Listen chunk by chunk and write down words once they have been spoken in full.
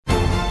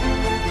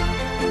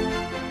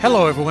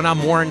Hello, everyone.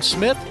 I'm Warren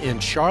Smith in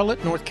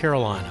Charlotte, North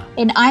Carolina.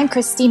 And I'm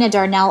Christina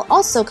Darnell,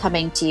 also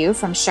coming to you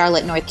from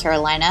Charlotte, North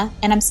Carolina.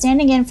 And I'm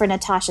standing in for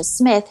Natasha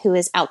Smith, who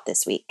is out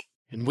this week.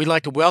 And we'd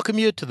like to welcome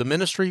you to the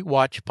Ministry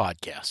Watch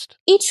podcast.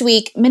 Each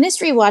week,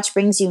 Ministry Watch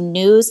brings you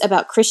news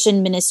about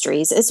Christian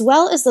ministries, as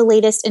well as the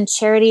latest in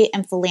charity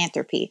and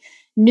philanthropy,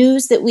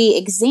 news that we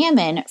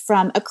examine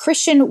from a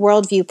Christian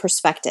worldview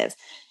perspective.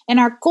 And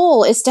our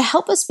goal is to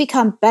help us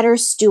become better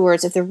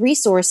stewards of the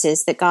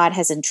resources that God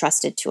has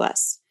entrusted to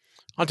us.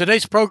 On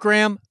today's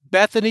program,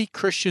 Bethany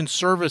Christian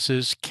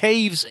Services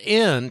caves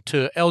in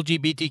to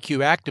LGBTQ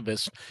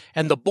activists,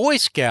 and the Boy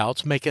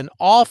Scouts make an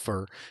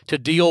offer to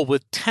deal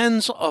with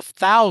tens of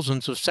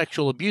thousands of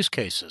sexual abuse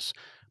cases.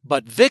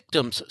 But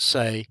victims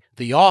say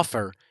the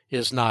offer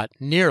is not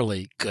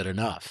nearly good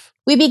enough.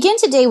 We begin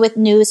today with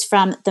news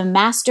from the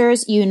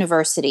Masters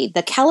University,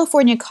 the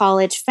California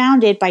college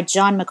founded by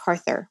John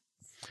MacArthur.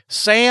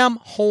 Sam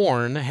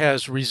Horn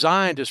has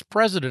resigned as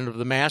president of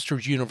the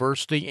Masters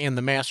University and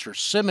the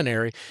Masters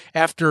Seminary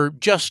after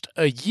just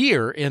a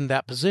year in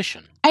that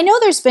position. I know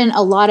there's been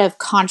a lot of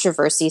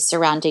controversy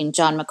surrounding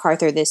John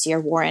MacArthur this year,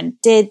 Warren.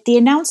 Did the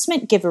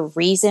announcement give a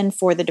reason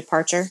for the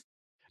departure?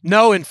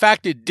 No, in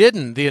fact, it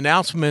didn't. The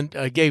announcement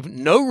gave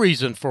no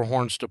reason for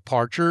Horn's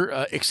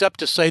departure, except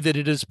to say that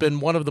it has been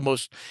one of the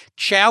most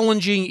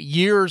challenging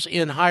years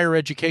in higher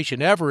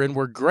education ever, and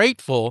we're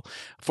grateful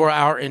for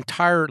our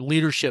entire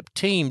leadership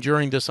team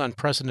during this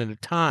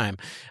unprecedented time.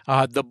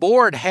 The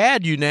board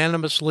had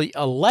unanimously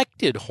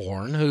elected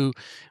Horn, who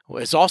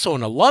is also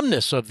an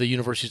alumnus of the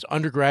university's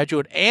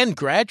undergraduate and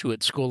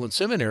graduate school and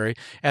seminary,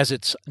 as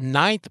its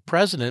ninth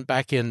president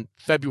back in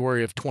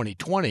February of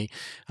 2020.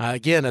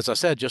 Again, as I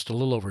said, just a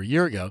little over a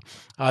year ago.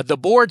 The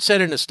board said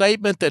in a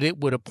statement that it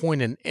would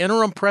appoint an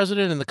interim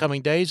president in the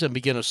coming days and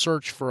begin a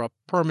search for a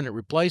permanent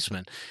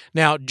replacement.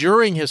 Now,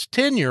 during his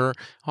tenure,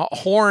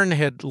 Horn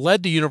had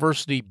led the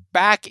university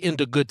back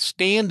into good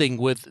standing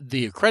with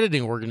the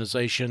accrediting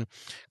organization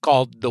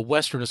called the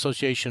Western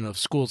Association of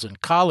Schools and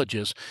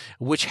Colleges,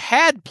 which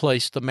had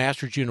placed the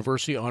Masters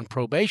University on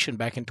probation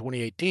back in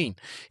 2018.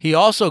 He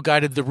also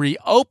guided the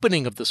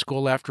reopening of the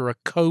school after a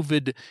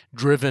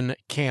COVID-driven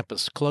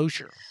campus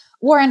closure.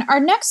 Warren, our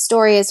next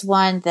story is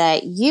one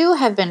that you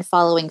have been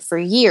following for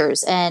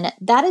years, and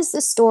that is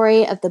the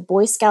story of the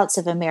Boy Scouts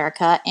of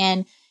America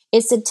and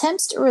its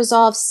attempts to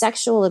resolve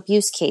sexual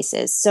abuse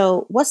cases.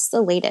 So what's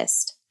the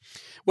latest?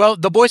 Well,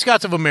 the Boy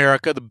Scouts of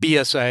America, the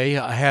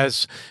BSA,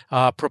 has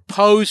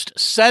proposed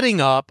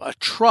setting up a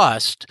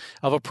trust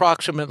of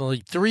approximately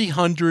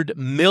 $300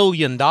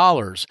 million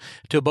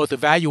to both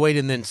evaluate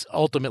and then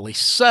ultimately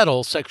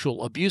settle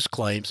sexual abuse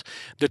claims.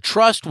 The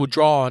trust would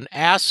draw on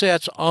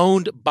assets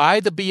owned by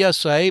the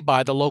BSA,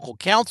 by the local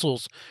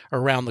councils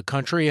around the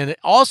country, and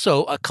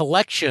also a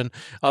collection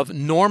of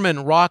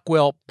Norman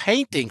Rockwell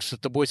paintings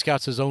that the Boy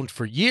Scouts has owned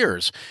for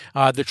years.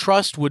 The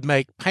trust would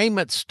make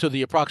payments to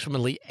the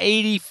approximately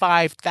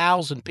 85,000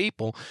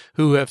 people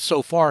who have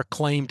so far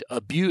claimed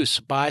abuse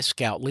by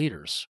Scout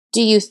leaders.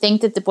 Do you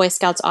think that the Boy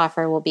Scouts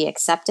offer will be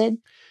accepted?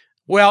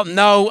 Well,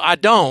 no, I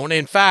don't.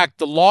 In fact,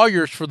 the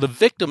lawyers for the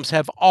victims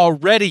have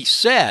already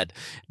said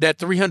that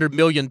 $300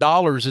 million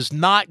is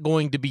not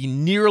going to be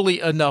nearly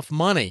enough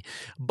money.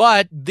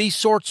 But these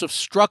sorts of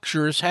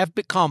structures have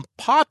become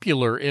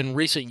popular in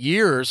recent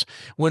years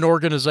when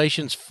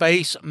organizations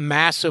face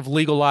massive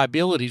legal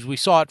liabilities. We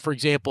saw it, for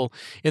example,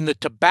 in the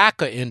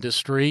tobacco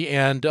industry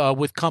and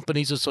with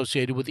companies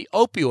associated with the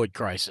opioid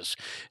crisis.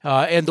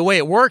 And the way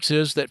it works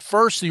is that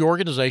first the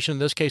organization, in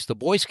this case the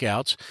Boy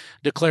Scouts,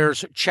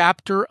 declares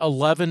Chapter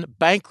 11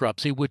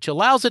 bankruptcy, which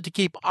allows it to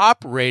keep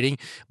operating,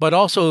 but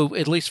also,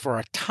 at least for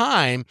a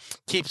time,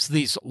 keeps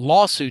these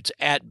lawsuits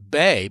at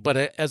bay. But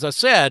as I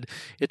said,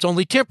 it's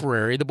only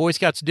temporary. The Boy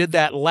Scouts did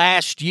that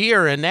last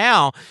year, and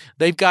now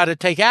they've got to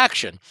take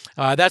action.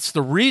 That's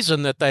the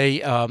reason that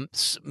they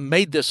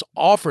made this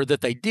offer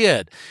that they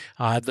did.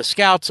 The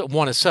Scouts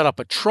want to set up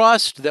a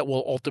trust that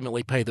will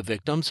ultimately pay the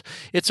victims.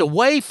 It's a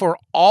way for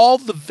all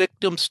the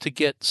victims to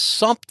get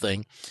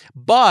something,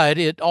 but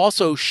it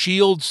also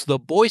shields the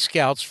Boy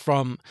Scouts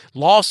from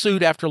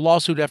lawsuit after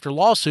lawsuit after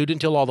lawsuit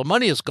until all the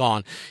money is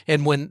gone.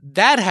 And when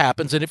that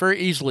happens, and it very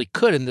easily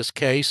could in this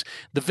case,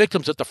 the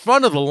victims at the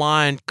front of the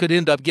line could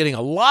end up getting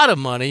a lot of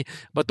money,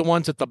 but the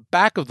ones at the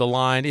back of the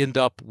line end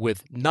up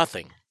with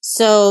nothing.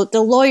 So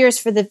the lawyers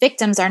for the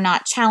victims are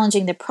not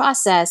challenging the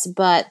process,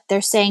 but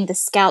they're saying the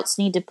Scouts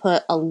need to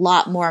put a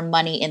lot more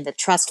money in the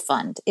trust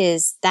fund.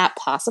 Is that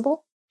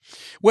possible?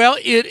 Well,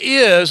 it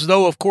is,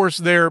 though, of course,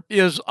 there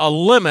is a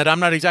limit. I'm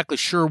not exactly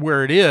sure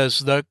where it is.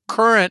 The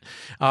current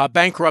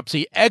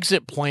bankruptcy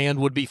exit plan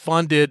would be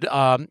funded,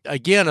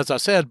 again, as I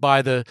said,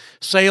 by the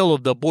sale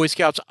of the Boy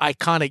Scouts'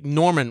 iconic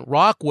Norman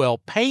Rockwell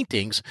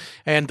paintings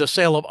and the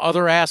sale of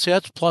other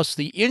assets, plus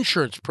the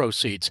insurance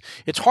proceeds.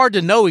 It's hard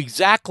to know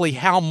exactly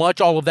how much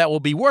all of that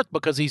will be worth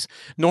because these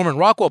Norman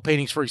Rockwell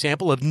paintings, for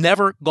example, have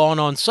never gone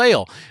on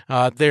sale.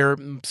 They're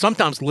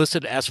sometimes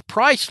listed as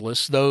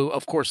priceless, though,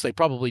 of course, they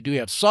probably do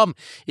have some some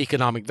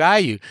economic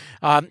value.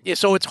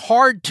 So it's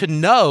hard to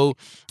know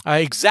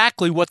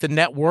exactly what the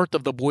net worth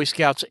of the Boy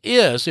Scouts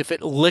is if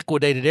it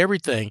liquidated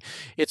everything.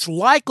 It's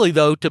likely,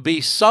 though, to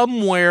be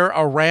somewhere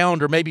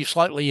around or maybe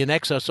slightly in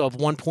excess of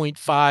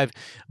 $1.5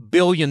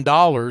 billion,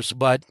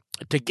 but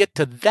to get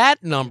to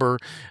that number,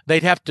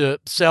 they'd have to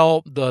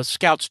sell the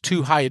Scouts'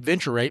 two high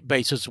adventure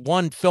bases,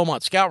 one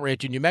Philmont Scout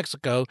Ranch in New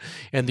Mexico,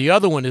 and the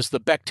other one is the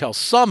Bechtel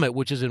Summit,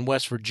 which is in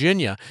West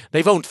Virginia.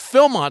 They've owned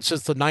Philmont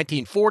since the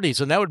 1940s,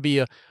 and that would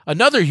be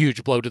another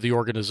huge blow to the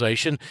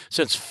organization,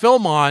 since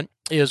Philmont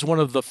is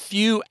one of the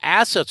few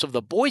assets of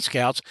the Boy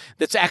Scouts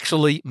that's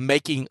actually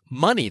making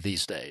money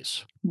these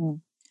days.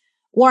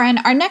 Warren,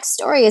 our next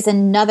story is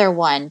another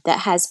one that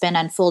has been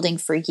unfolding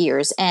for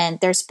years, and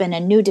there's been a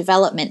new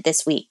development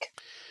this week.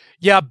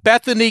 Yeah,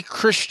 Bethany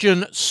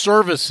Christian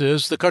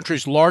Services, the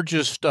country's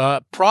largest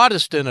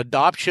Protestant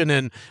adoption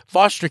and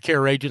foster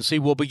care agency,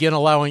 will begin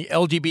allowing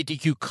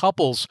LGBTQ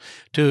couples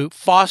to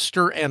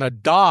foster and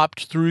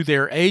adopt through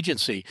their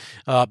agency.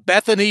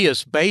 Bethany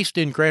is based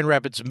in Grand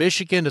Rapids,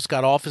 Michigan. It's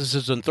got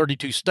offices in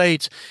 32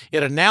 states.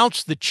 It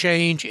announced the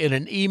change in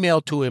an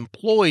email to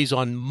employees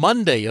on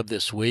Monday of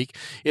this week.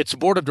 Its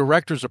board of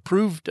directors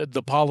approved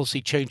the policy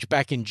change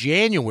back in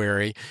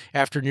January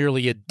after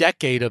nearly a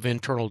decade of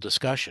internal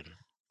discussion.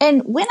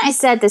 And when I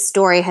said this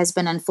story has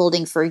been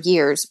unfolding for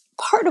years,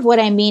 part of what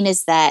I mean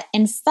is that,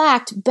 in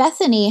fact,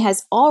 Bethany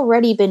has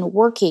already been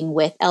working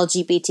with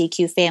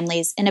LGBTQ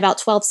families in about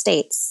 12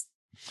 states.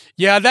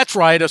 Yeah, that's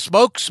right. A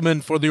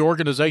spokesman for the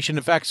organization,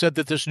 in fact, said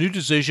that this new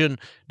decision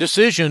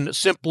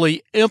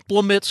simply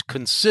implements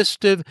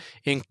consistent,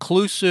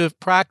 inclusive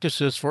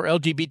practices for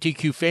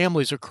LGBTQ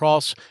families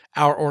across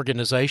our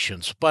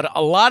organizations. But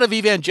a lot of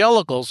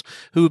evangelicals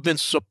who have been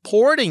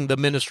supporting the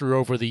ministry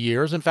over the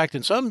years, in fact,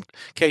 in some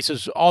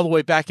cases all the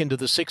way back into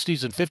the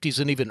 60s and 50s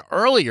and even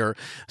earlier,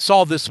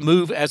 saw this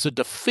move as a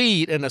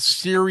defeat and a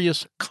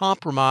serious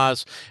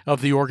compromise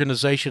of the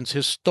organization's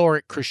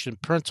historic Christian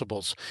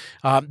principles.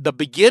 The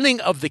beginning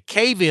of the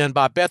cave-in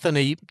by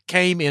Bethany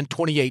came in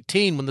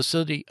 2018 when the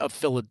city of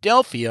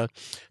Philadelphia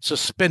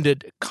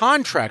suspended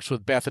contracts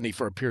with Bethany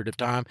for a period of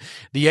time.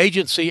 The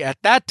agency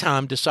at that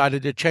time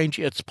decided to change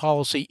its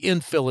policy in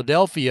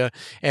Philadelphia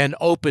and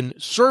open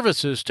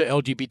services to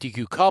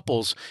LGBTQ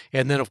couples.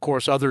 And then, of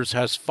course, others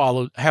have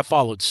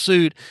followed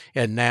suit.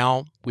 And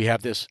now we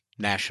have this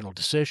national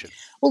decision.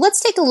 Well,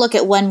 let's take a look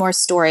at one more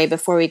story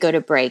before we go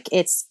to break.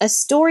 It's a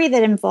story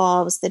that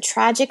involves the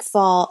tragic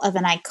fall of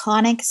an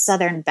iconic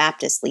Southern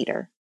Baptist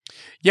leader.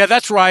 Yeah,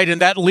 that's right.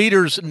 And that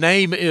leader's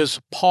name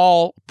is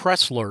Paul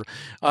Pressler.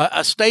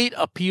 A state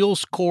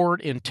appeals court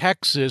in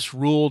Texas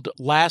ruled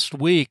last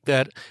week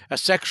that a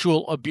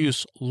sexual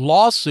abuse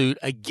lawsuit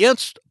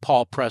against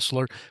Paul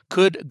Pressler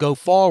could go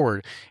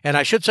forward. And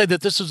I should say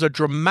that this is a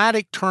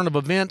dramatic turn of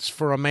events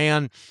for a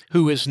man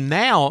who is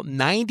now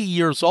 90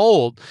 years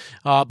old,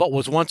 but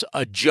was once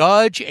a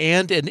judge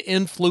and an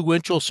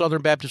influential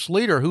Southern Baptist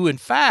leader who, in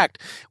fact,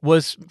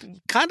 was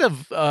kind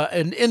of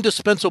an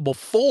indispensable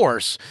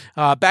force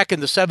back in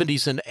the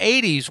 70s and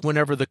 80s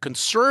whenever the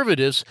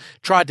conservatives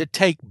tried to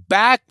take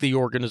back the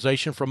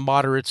organization from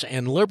moderates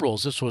and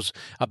liberals. This was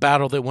a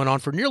battle that went on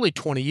for nearly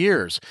 20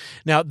 years.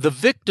 Now, the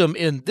victim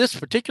in this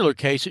particular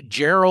case,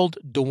 Gerald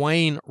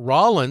Dwayne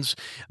Rollins,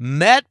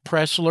 met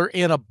Pressler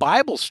in a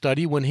Bible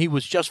study when he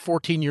was just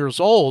 14 years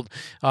old.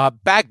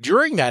 Back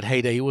during that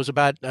heyday, it was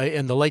about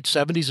in the late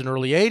 70s and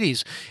early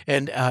 80s,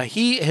 and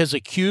he has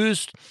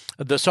accused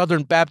the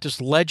Southern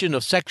Baptist legend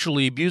of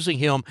sexually abusing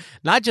him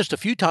not just a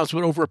few times,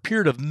 but over a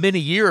period of many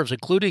years,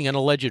 including an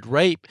alleged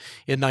rape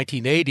in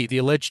 1980. The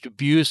alleged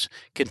abuse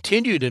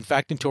continued, in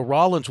fact, until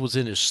Rollins was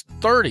in his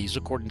 30s,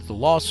 according to the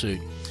lawsuit.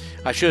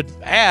 I should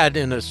add,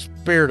 in a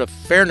spirit of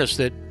fairness,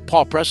 that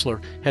Paul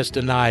Pressler has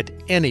denied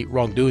any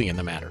wrongdoing in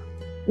the matter.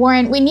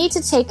 Warren, we need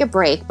to take a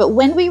break, but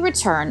when we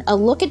return, a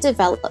look at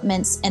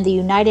developments in the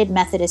United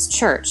Methodist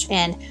Church.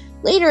 And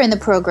later in the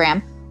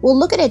program, we'll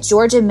look at a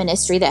Georgia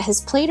ministry that has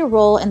played a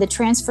role in the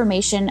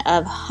transformation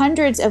of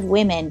hundreds of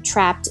women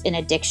trapped in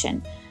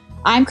addiction.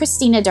 I'm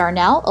Christina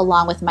Darnell,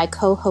 along with my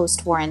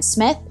co-host Warren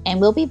Smith,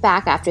 and we'll be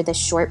back after this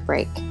short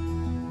break.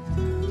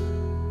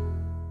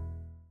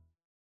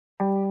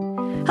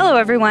 Hello,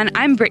 everyone.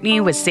 I'm Brittany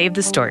with Save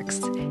the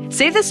Storks.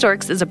 Save the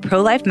Storks is a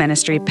pro-life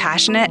ministry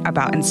passionate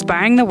about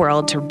inspiring the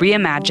world to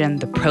reimagine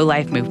the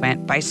pro-life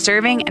movement by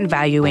serving and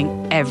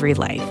valuing every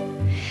life.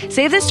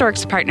 Save the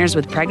Storks partners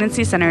with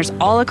pregnancy centers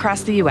all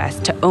across the U.S.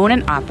 to own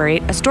and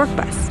operate a stork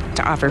bus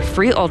to offer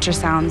free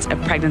ultrasounds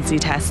and pregnancy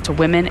tests to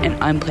women in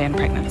unplanned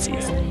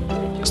pregnancies.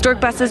 Stork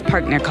buses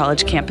park near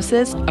college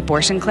campuses,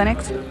 abortion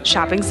clinics,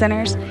 shopping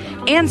centers,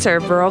 and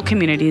serve rural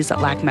communities that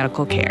lack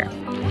medical care.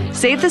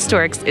 Save the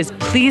Storks is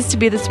pleased to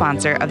be the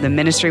sponsor of the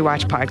Ministry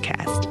Watch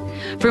podcast.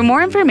 For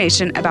more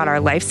information about our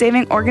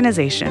life-saving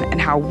organization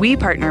and how we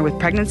partner with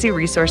pregnancy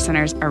resource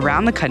centers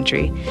around the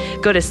country,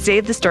 go to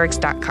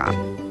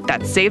SaveTheStorks.com.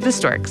 That's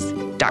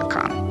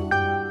SaveTheStorks.com.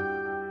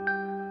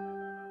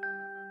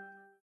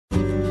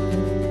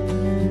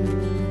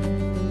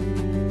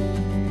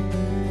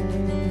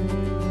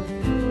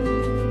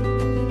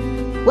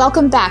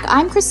 Welcome back.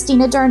 I'm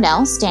Christina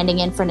Darnell, standing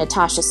in for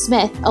Natasha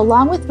Smith,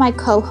 along with my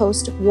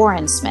co-host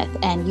Warren Smith,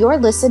 and you're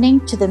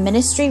listening to the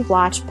Ministry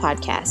Watch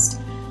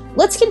podcast.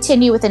 Let's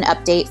continue with an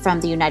update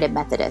from the United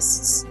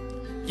Methodists.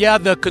 Yeah,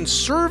 the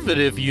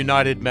conservative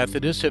United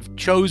Methodists have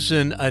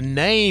chosen a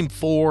name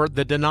for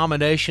the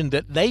denomination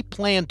that they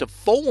plan to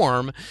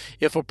form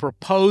if a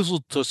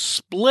proposal to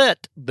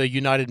split the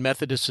United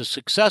Methodists is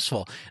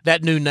successful.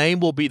 That new name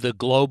will be the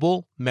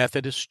Global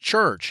Methodist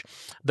Church.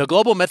 The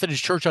Global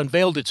Methodist Church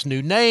unveiled its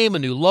new name, a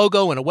new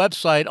logo, and a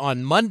website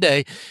on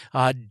Monday,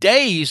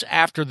 days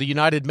after the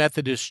United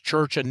Methodist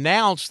Church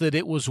announced that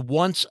it was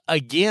once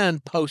again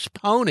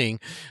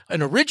postponing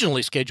an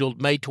originally scheduled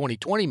May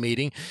 2020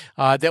 meeting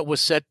that was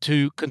set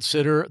to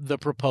consider the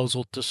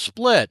proposal to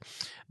split.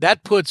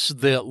 That puts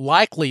the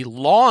likely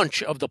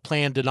launch of the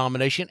planned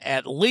denomination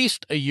at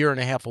least a year and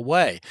a half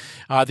away.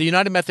 The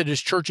United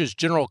Methodist Church's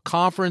General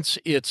Conference,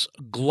 its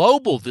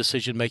global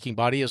decision-making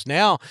body, is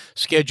now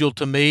scheduled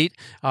to meet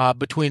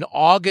between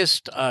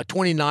August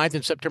 29th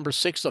and September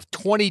 6th of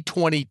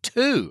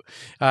 2022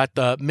 at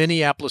the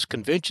Minneapolis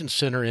Convention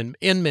Center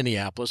in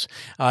Minneapolis.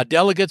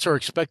 Delegates are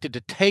expected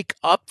to take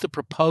up the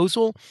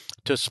proposal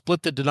to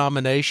split the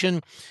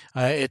denomination.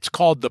 It's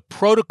called the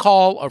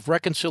Protocol of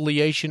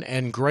Reconciliation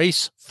and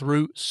Grace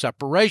through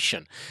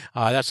Separation.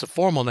 That's the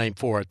formal name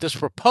for it. This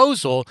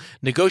proposal,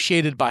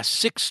 negotiated by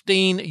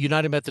 16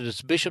 United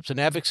Methodist bishops and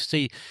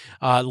advocacy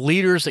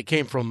leaders that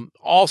came from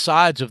all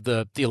sides of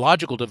the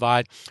theological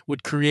divide,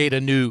 would create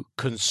a new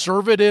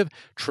conservative,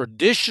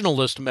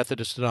 traditionalist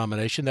Methodist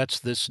denomination. That's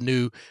this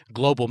new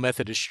Global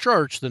Methodist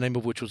Church, the name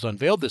of which was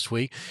unveiled this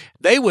week.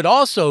 They would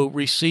also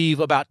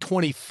receive about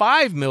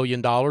 $25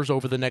 million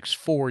over the next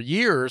 4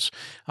 years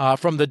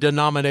from the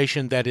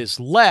denomination that is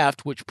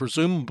left, which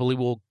presumably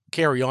will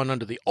carry on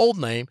under the old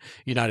name,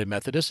 United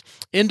Methodist.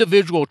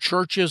 Individual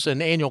churches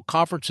and annual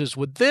conferences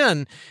would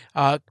then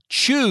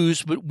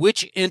choose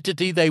which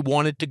entity they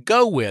wanted to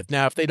go with.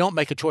 Now, if they don't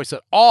make a choice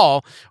at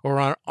all or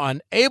are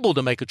unable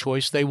to make a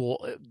choice, they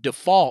will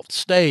default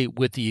stay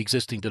with the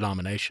existing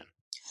denomination.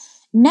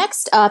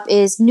 Next up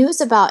is news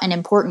about an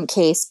important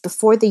case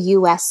before the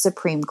U.S.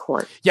 Supreme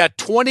Court. Yeah,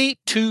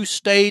 22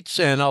 states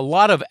and a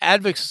lot of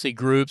advocacy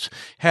groups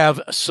have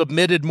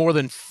submitted more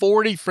than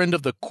 40 friend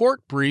of the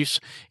court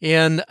briefs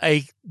in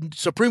a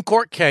Supreme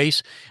Court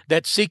case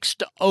that seeks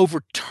to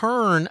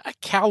overturn a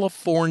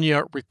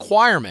California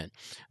requirement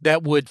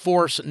that would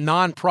force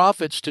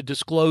nonprofits to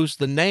disclose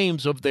the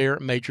names of their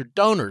major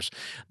donors.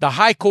 The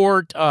High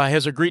Court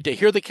has agreed to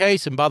hear the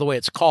case, and by the way,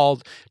 it's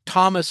called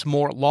Thomas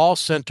More Law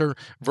Center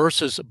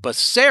versus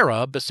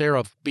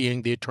Becerra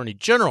being the Attorney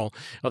General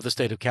of the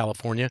state of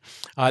California.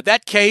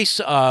 That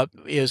case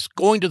is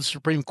going to the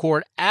Supreme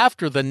Court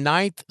after the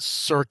Ninth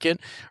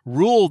Circuit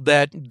ruled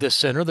that the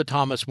center, the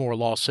Thomas More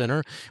Law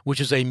Center, which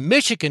is a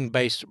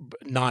Michigan-based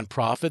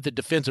nonprofit that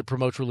defends and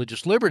promotes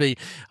religious liberty,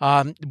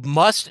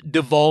 must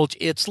divulge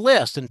its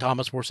list, and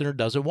Thomas More Center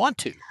doesn't want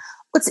to.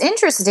 What's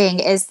interesting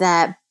is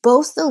that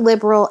both the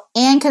liberal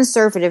and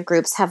conservative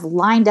groups have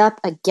lined up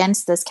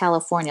against this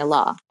California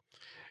law.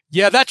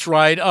 Yeah, that's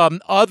right.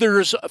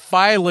 Others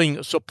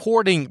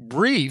supporting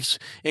briefs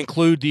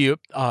include the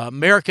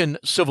American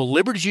Civil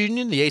Liberties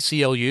Union, the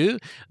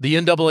ACLU, the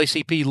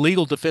NAACP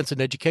Legal Defense and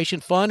Education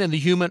Fund, and the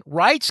Human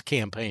Rights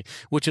Campaign,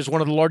 which is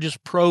one of the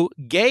largest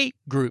pro-gay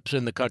groups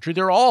in the country.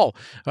 They're all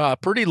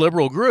pretty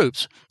liberal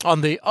groups. On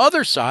the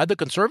other side, the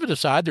conservative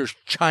side, there's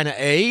China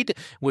Aid,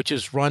 which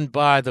is run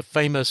by the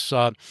famous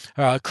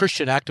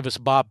Christian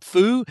activist Bob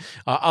Fu,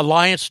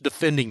 Alliance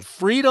Defending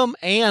Freedom,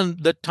 and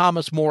the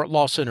Thomas More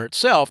Law Center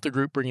itself, the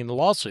group bringing the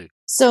lawsuit.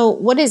 So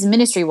what is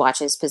Ministry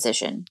Watch's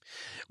position?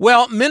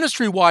 Well,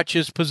 Ministry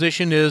Watch's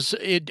position is,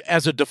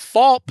 as a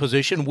default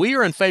position, we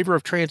are in favor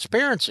of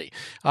transparency.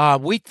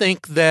 We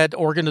think that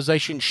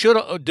organizations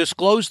should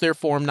disclose their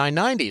Form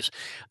 990s.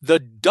 The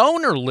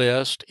donor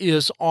list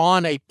is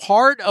on a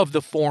part of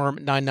the Form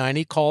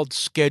 990 called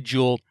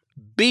Schedule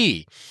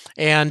B.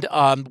 And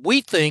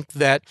we think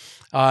that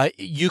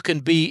you can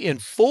be in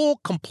full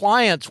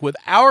compliance with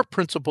our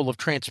principle of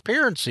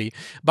transparency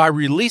by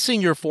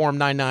releasing your Form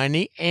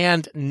 990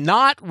 and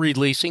not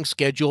releasing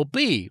Schedule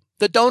B,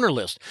 the donor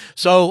list.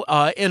 So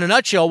in a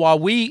nutshell, while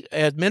we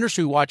at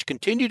Ministry Watch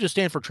continue to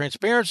stand for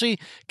transparency,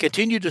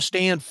 continue to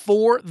stand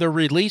for the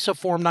release of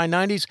Form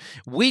 990s,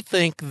 we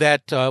think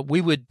that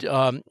we would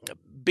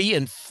be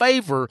in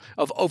favor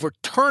of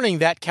overturning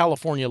that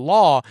California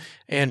law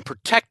and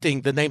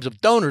protecting the names of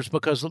donors,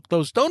 because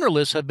those donor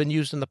lists have been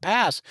used in the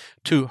past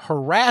to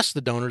harass the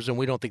donors, and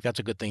we don't think that's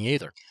a good thing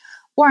either.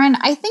 Warren,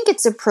 I think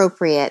it's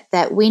appropriate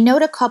that we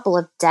note a couple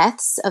of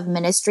deaths of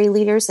ministry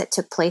leaders that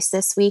took place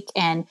this week,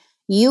 and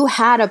you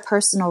had a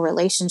personal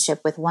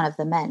relationship with one of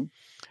the men.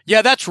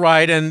 Yeah, that's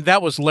right. And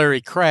that was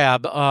Larry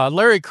Crabb.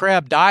 Larry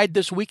Crabb died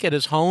this week at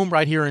his home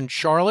right here in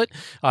Charlotte.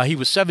 He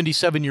was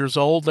 77 years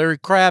old. Larry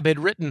Crabb had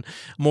written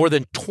more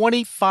than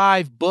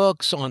 25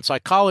 books on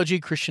psychology,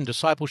 Christian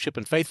discipleship,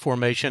 and faith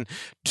formation.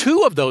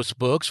 Two of those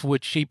books,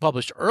 which he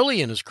published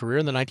early in his career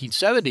in the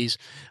 1970s,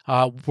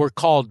 were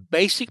called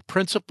Basic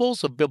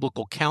Principles of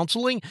Biblical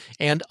Counseling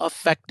and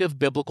Effective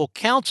Biblical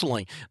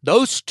Counseling.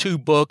 Those two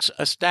books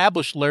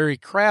established Larry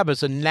Crabb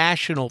as a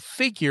national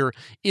figure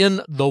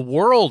in the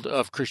world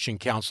of Christian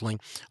counseling.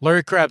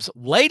 Larry Crabb's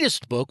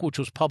latest book, which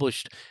was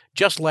published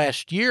just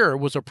last year,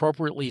 was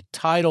appropriately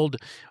titled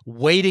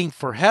Waiting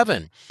for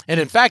Heaven. And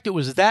in fact, it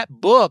was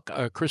that book,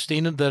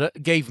 Christina,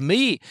 that gave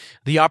me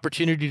the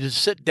opportunity to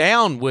sit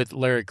down with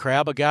Larry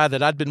Crabb, a guy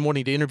that I'd been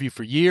wanting to interview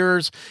for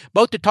years,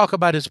 both to talk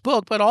about his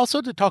book, but also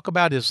to talk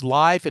about his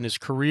life and his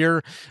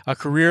career, a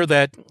career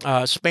that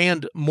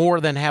spanned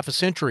more than half a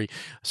century.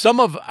 Some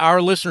of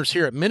our listeners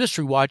here at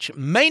Ministry Watch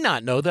may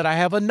not know that I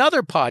have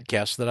another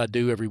podcast that I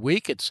do every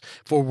week. It's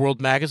for World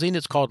Magazine.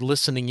 It's called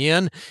Listening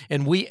In,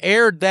 and we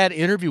aired that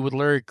interview with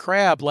Larry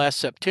Crabb last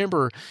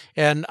September,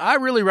 and I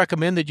really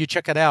recommend that you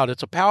check it out.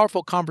 It's a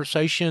powerful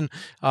conversation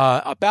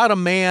about a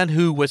man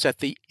who was at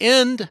the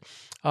end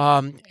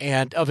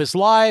and of his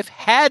life,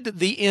 had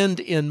the end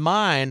in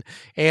mind,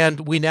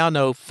 and we now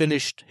know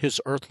finished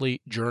his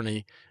earthly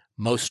journey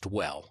most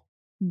well.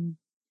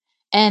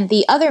 And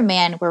the other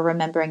man we're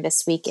remembering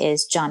this week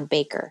is John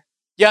Baker.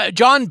 Yeah,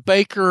 John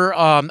Baker,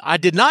 I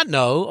did not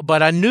know,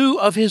 but I knew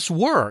of his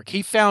work.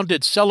 He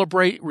founded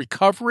Celebrate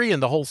Recovery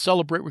and the whole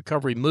Celebrate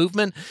Recovery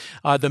movement.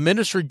 The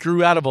ministry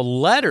grew out of a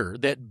letter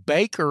that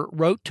Baker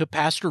wrote to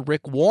Pastor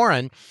Rick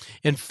Warren,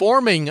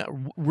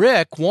 informing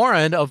Rick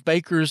Warren of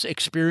Baker's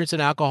experience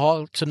in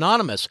Alcoholics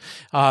Anonymous.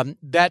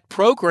 That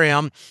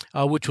program,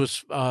 which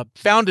was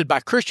founded by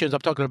Christians,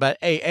 I'm talking about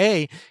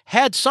AA,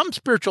 had some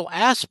spiritual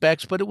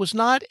aspects, but it was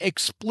not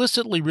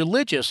explicitly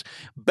religious.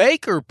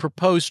 Baker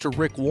proposed to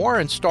Rick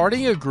Warren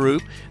starting a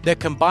group that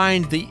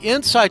combined the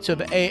insights of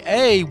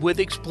AA with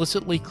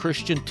explicitly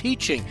Christian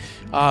teaching.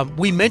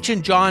 We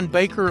mentioned John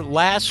Baker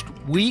last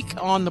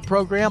week on the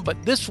program, but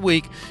this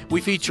week we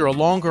feature a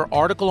longer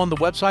article on the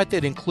website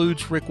that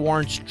includes Rick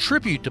Warren's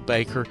tribute to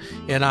Baker,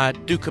 and I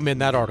do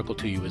commend that article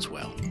to you as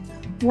well.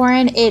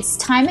 Warren, it's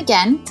time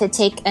again to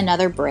take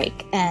another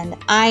break, and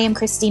I am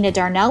Christina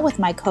Darnell with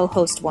my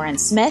co-host Warren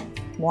Smith.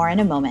 More in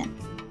a moment.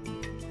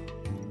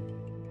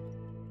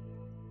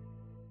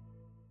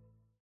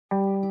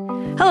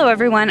 Hello,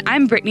 everyone.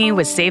 I'm Brittany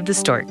with Save the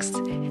Storks.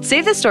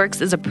 Save the Storks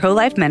is a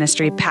pro-life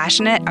ministry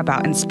passionate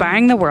about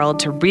inspiring the world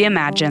to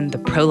reimagine the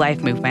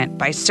pro-life movement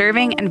by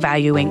serving and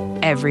valuing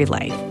every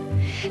life.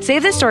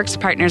 Save the Storks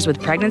partners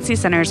with pregnancy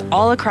centers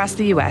all across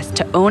the U.S.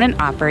 to own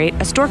and operate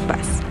a stork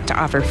bus to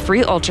offer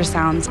free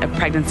ultrasounds and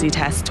pregnancy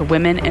tests to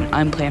women in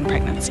unplanned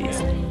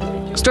pregnancies.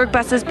 Stork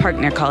buses park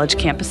near college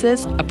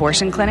campuses,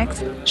 abortion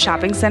clinics,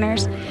 shopping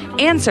centers,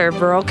 and serve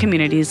rural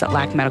communities that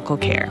lack medical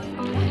care.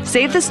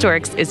 Save the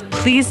Storks is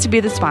pleased to be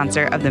the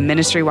sponsor of the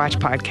Ministry Watch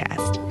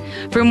podcast.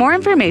 For more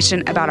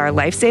information about our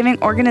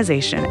life-saving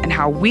organization and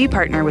how we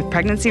partner with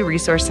pregnancy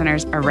resource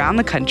centers around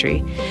the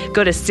country,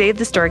 go to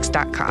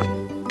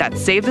SaveTheStorks.com.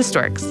 That's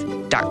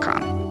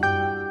SaveTheStorks.com.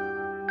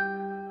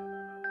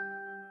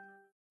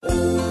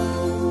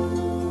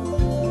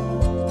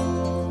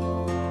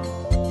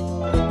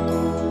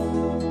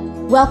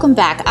 Welcome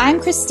back. I'm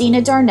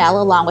Christina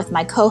Darnell along with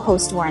my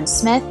co-host Warren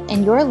Smith,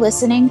 and you're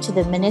listening to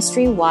the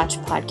Ministry Watch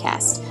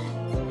podcast.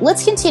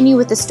 Let's continue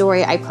with the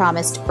story I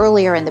promised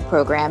earlier in the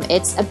program.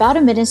 It's about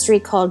a ministry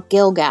called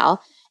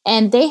Gilgal,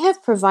 and they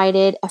have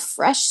provided a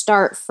fresh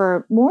start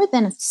for more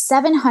than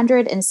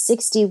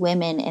 760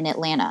 women in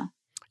Atlanta.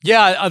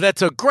 Yeah,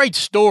 that's a great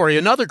story.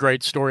 Another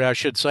great story, I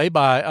should say,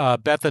 by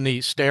Bethany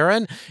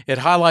Starron. It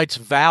highlights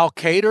Val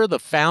Cater, the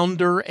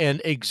founder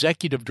and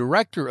executive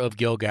director of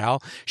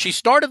Gilgal. She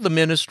started the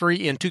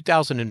ministry in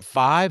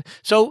 2005,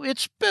 so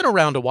it's been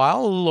around a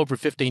while, a little over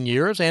 15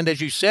 years. And as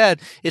you said,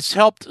 it's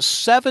helped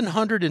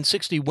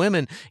 760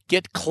 women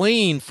get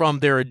clean from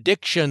their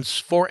addictions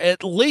for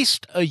at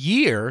least a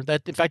year.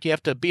 That, in fact, you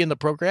have to be in the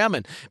program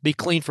and be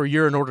clean for a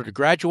year in order to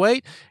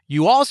graduate.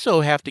 You also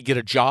have to get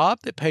a job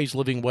that pays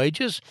living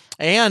wages.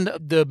 And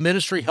the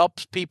ministry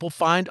helps people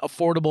find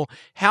affordable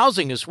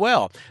housing as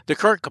well. The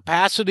current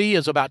capacity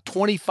is about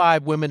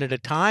 25 women at a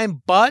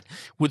time, but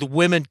with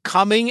women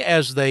coming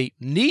as they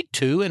need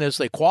to and as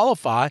they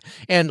qualify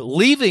and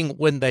leaving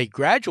when they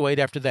graduate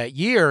after that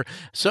year.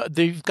 So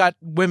they've got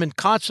women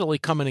constantly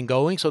coming and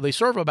going. So they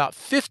serve about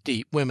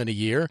 50 women a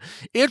year.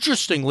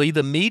 Interestingly,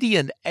 the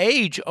median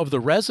age of the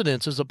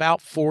residents is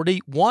about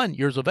 41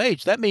 years of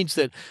age. That means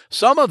that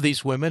some of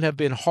these women have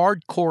been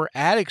hardcore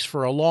addicts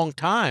for a long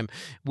time,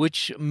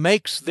 which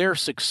makes their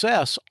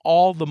success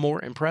all the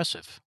more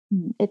impressive.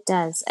 It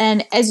does.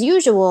 And as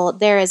usual,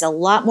 there is a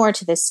lot more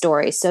to this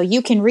story. So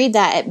you can read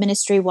that at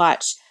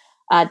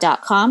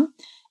ministrywatch.com.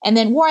 And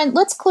then, Warren,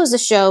 let's close the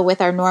show with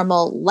our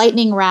normal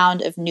lightning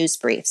round of news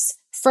briefs.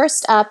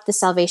 First up, the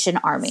Salvation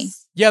Army.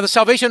 Yeah, the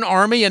Salvation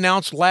Army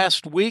announced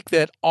last week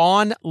that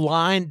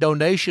online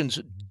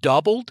donations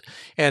doubled,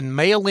 and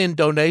mail-in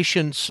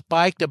donations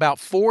spiked about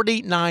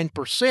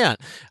 49%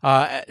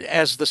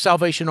 as the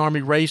Salvation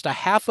Army raised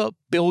 $500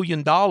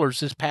 million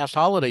this past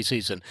holiday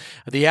season.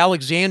 The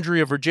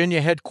Alexandria,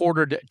 Virginia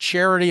headquartered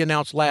charity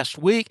announced last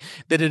week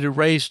that it had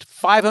raised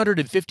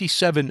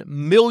 $557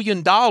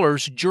 million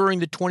during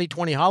the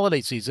 2020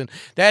 holiday season.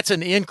 That's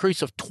an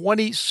increase of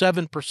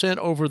 27%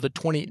 over the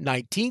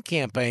 2019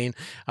 campaign.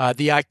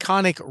 The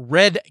iconic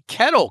Red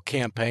Kettle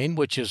campaign,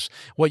 which is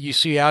what you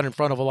see out in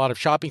front of a lot of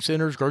shopping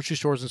centers, grocery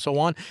stores, and so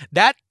on,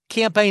 that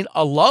campaign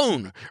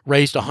alone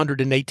raised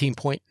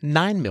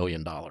 $118.9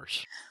 million.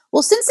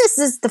 Well, since this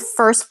is the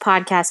first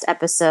podcast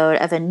episode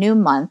of a new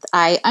month,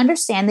 I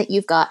understand that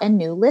you've got a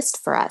new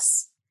list for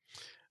us.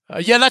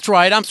 Yeah, that's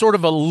right. I'm sort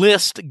of a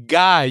list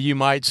guy, you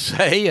might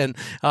say, and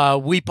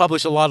we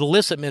publish a lot of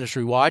lists at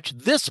Ministry Watch.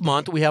 This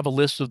month, we have a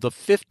list of the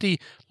 50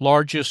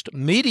 largest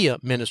media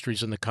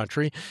ministries in the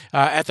country.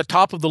 At the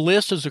top of the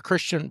list is the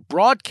Christian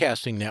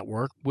Broadcasting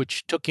Network,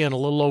 which took in a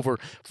little over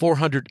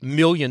 $400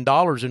 million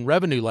in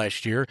revenue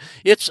last year.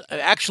 It's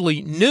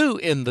actually new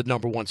in the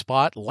number one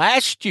spot.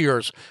 Last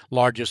year's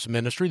largest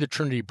ministry, the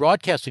Trinity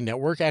Broadcasting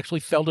Network,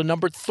 actually fell to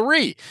number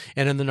 3.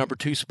 And in the number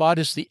 2 spot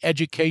is the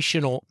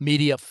Educational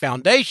Media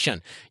Foundation.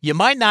 You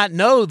might not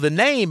know the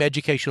name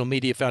Educational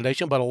Media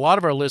Foundation, but a lot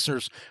of our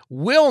listeners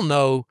will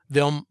know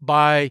them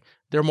by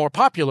their more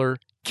popular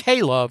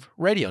K-Love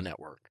radio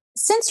network.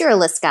 Since you're a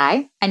list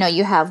guy, I know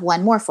you have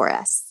one more for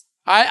us.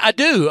 I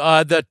do.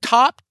 The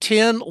top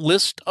 10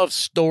 list of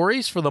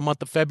stories for the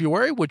month of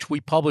February, which we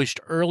published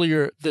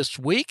earlier this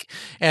week.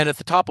 And at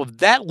the top of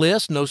that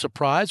list, no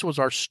surprise, was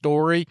our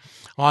story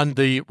on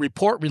the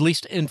report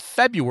released in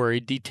February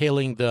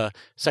detailing the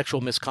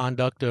sexual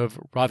misconduct of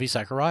Ravi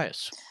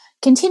Zacharias.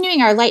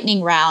 Continuing our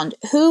lightning round,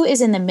 who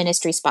is in the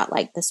ministry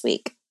spotlight this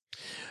week?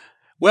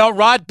 Well,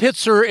 Rod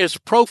Pitzer is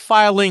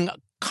profiling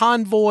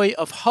Convoy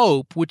of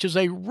Hope, which is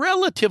a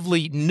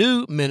relatively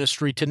new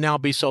ministry to now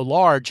be so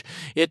large.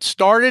 It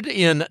started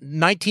in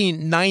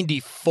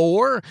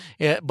 1994,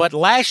 but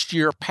last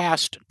year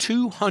passed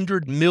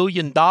 $200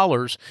 million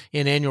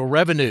in annual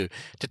revenue.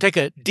 To take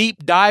a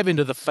deep dive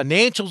into the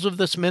financials of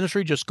this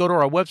ministry, just go to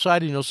our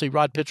website and you'll see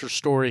Rod Pitzer's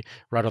story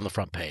right on the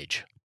front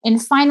page. And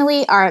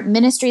finally, our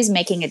Ministries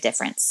Making a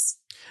Difference.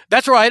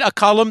 That's right, a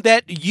column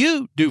that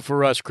you do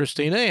for us,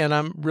 Christina, and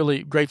I'm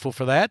really grateful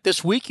for that.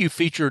 This week you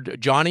featured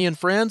Johnny and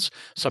Friends,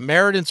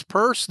 Samaritan's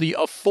Purse, the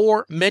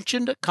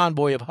aforementioned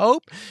Convoy of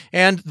Hope,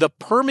 and the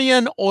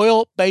Permian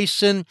Oil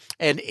Basin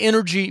and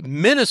Energy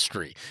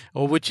Ministry,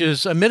 which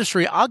is a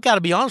ministry, I've got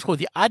to be honest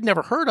with you, I'd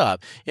never heard of.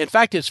 In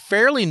fact, it's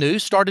fairly new,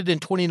 started in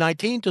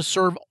 2019 to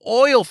serve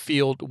oil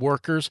field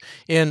workers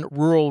in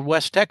rural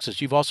West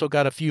Texas. You've also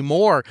got a few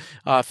more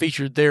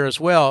featured there as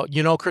well.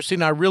 You know,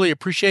 Christina, I really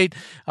appreciate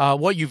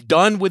what you've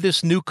done with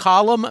this new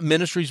column,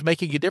 Ministries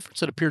Making a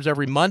Difference. It appears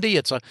every Monday.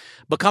 It's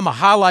become a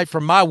highlight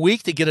for my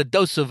week to get a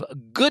dose of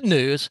good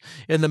news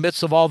in the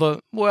midst of all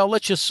the, well,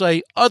 let's just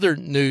say other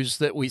news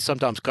that we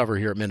sometimes cover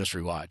here at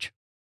Ministry Watch.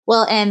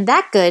 Well, and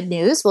that good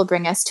news will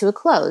bring us to a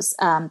close.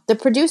 The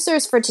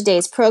producers for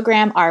today's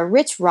program are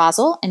Rich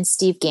Rosell and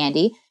Steve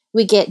Gandy.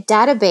 We get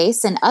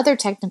database and other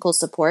technical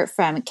support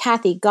from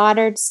Kathy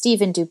Goddard,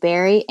 Stephen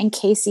Dewberry, and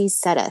Casey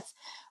Sedeth.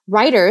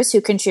 Writers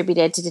who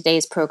contributed to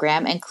today's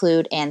program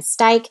include Ann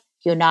Steich,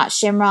 Yonat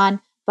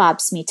Shimron, Bob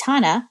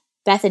Smetana,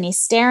 Bethany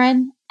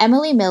Starren,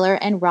 Emily Miller,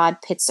 and Rod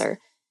Pitzer.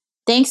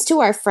 Thanks to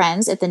our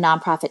friends at the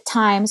Nonprofit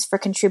Times for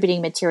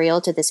contributing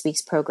material to this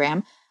week's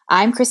program.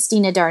 I'm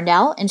Christina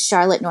Darnell in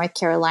Charlotte, North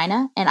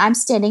Carolina, and I'm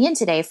standing in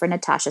today for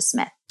Natasha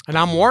Smith. And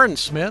I'm Warren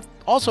Smith,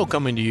 also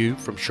coming to you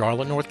from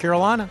Charlotte, North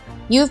Carolina.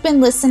 You've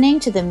been listening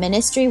to the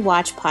Ministry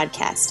Watch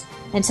podcast.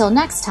 Until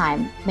next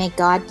time, may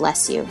God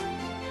bless you.